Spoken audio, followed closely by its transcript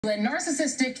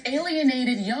Narcissistic,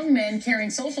 alienated young men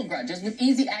carrying social grudges with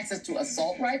easy access to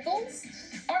assault rifles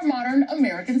are modern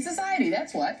American society.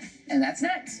 That's what, and that's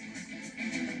next.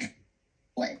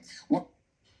 Wait, what?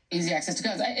 Easy access to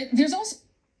guns. There's also...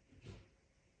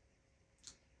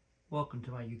 Welcome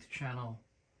to my YouTube channel,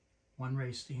 One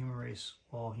Race, the Human Race,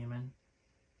 All Human.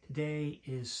 Today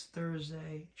is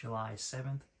Thursday, July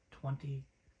 7th,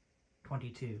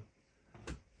 2022.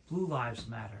 Blue lives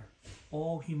matter.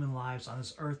 All human lives on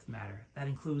this earth matter. That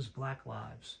includes black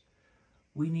lives.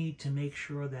 We need to make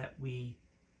sure that we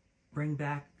bring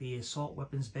back the assault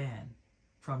weapons ban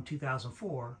from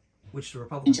 2004, which the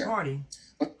Republican Party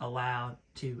allowed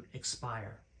to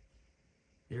expire.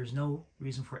 There's no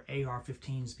reason for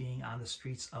AR-15s being on the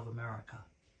streets of America.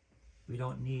 We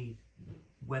don't need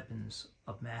weapons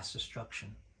of mass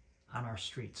destruction on our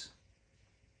streets.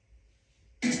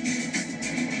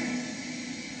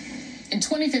 In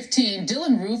 2015,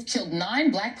 Dylan Roof killed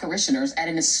 9 black parishioners at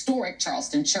an historic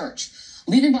Charleston church,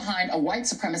 leaving behind a white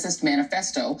supremacist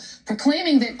manifesto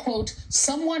proclaiming that, quote,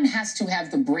 someone has to have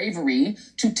the bravery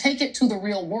to take it to the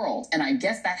real world, and I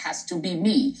guess that has to be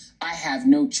me. I have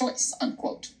no choice,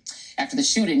 unquote. After the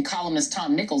shooting, columnist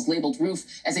Tom Nichols labeled Roof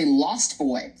as a lost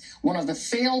boy, one of the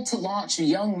failed-to-launch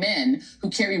young men who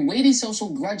carry weighty social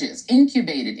grudges,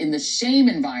 incubated in the shame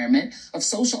environment of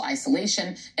social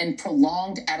isolation and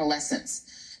prolonged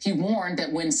adolescence. He warned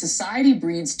that when society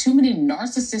breeds too many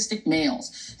narcissistic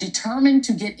males, determined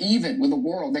to get even with a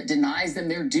world that denies them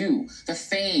their due, the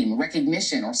fame,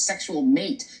 recognition, or sexual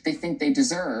mate they think they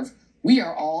deserve, we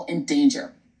are all in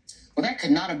danger. Well, that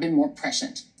could not have been more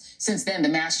prescient. Since then, the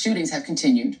mass shootings have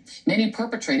continued, many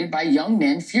perpetrated by young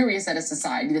men furious at a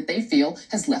society that they feel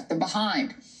has left them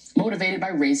behind, motivated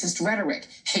by racist rhetoric,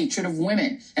 hatred of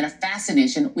women, and a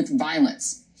fascination with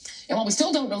violence. And while we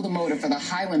still don't know the motive for the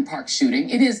Highland Park shooting,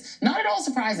 it is not at all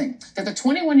surprising that the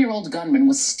 21-year-old gunman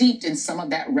was steeped in some of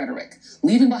that rhetoric,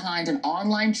 leaving behind an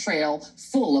online trail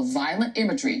full of violent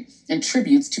imagery and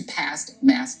tributes to past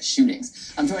mass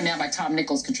shootings. I'm joined now by Tom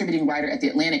Nichols, contributing writer at The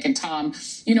Atlantic. And Tom,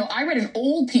 you know, I read an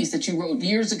old piece that you wrote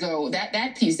years ago,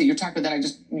 that piece that you're talking about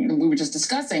that we were just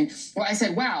discussing, where I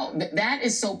said, wow, that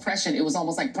is so prescient. It was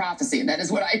almost like prophecy. And that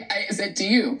is what I said to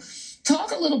you.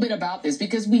 Talk a little bit about this,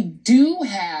 because we do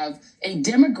have a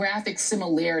demographic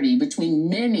similarity between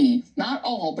many, not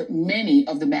all, but many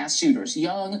of the mass shooters,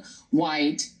 young,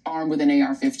 white, armed with an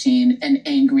AR-15, and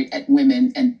angry at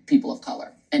women and people of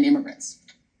color and immigrants.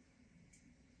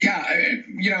 Yeah,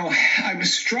 I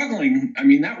was struggling. I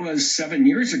mean, that was 7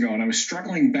 years ago, and I was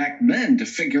struggling back then to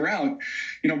figure out,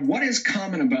 what is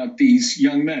common about these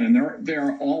young men, and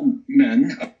they're all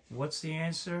men. What's the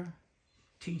answer?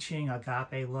 Teaching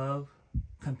agape love,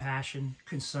 compassion,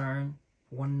 concern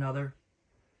for one another.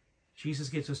 Jesus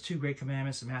gives us 2 great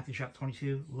commandments in Matthew chapter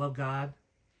 22. Love God,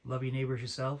 love your neighbor as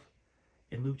yourself.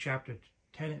 In Luke chapter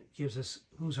 10, it gives us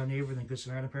who's our neighbor in the Good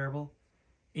Samaritan parable.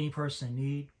 Any person in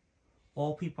need.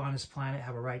 All people on this planet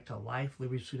have a right to life,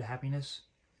 liberty, pursuit of happiness.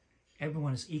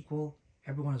 Everyone is equal.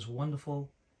 Everyone is wonderful.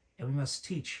 And we must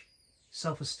teach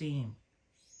self-esteem,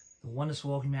 the oneness of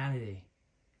all humanity.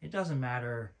 It doesn't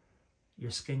matter your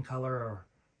skin color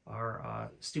or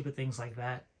stupid things like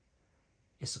that.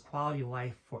 It's the quality of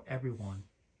life for everyone.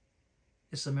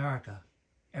 It's America.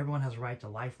 Everyone has a right to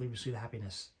life, liberty, pursuit of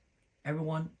happiness.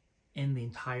 Everyone in the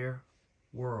entire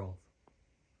world.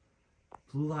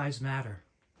 Blue lives matter.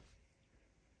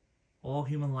 All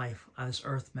human life on this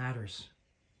earth matters.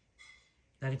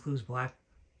 That includes black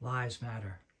lives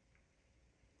matter.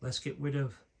 Let's get rid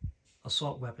of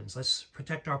assault weapons. Let's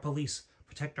protect our police,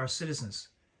 protect our citizens.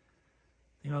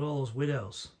 Think about all those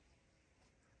widows,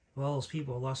 all those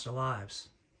people who lost their lives.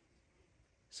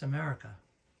 It's America.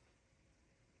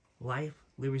 Life,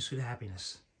 liberty, pursuit of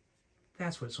happiness.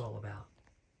 That's what it's all about.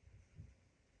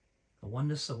 The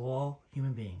oneness of all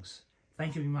human beings.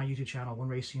 Thank you for my YouTube channel, One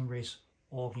Race, Human Race,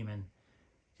 All Human.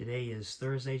 Today is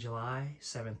Thursday, July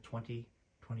 7th,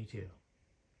 2022.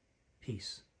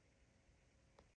 Peace.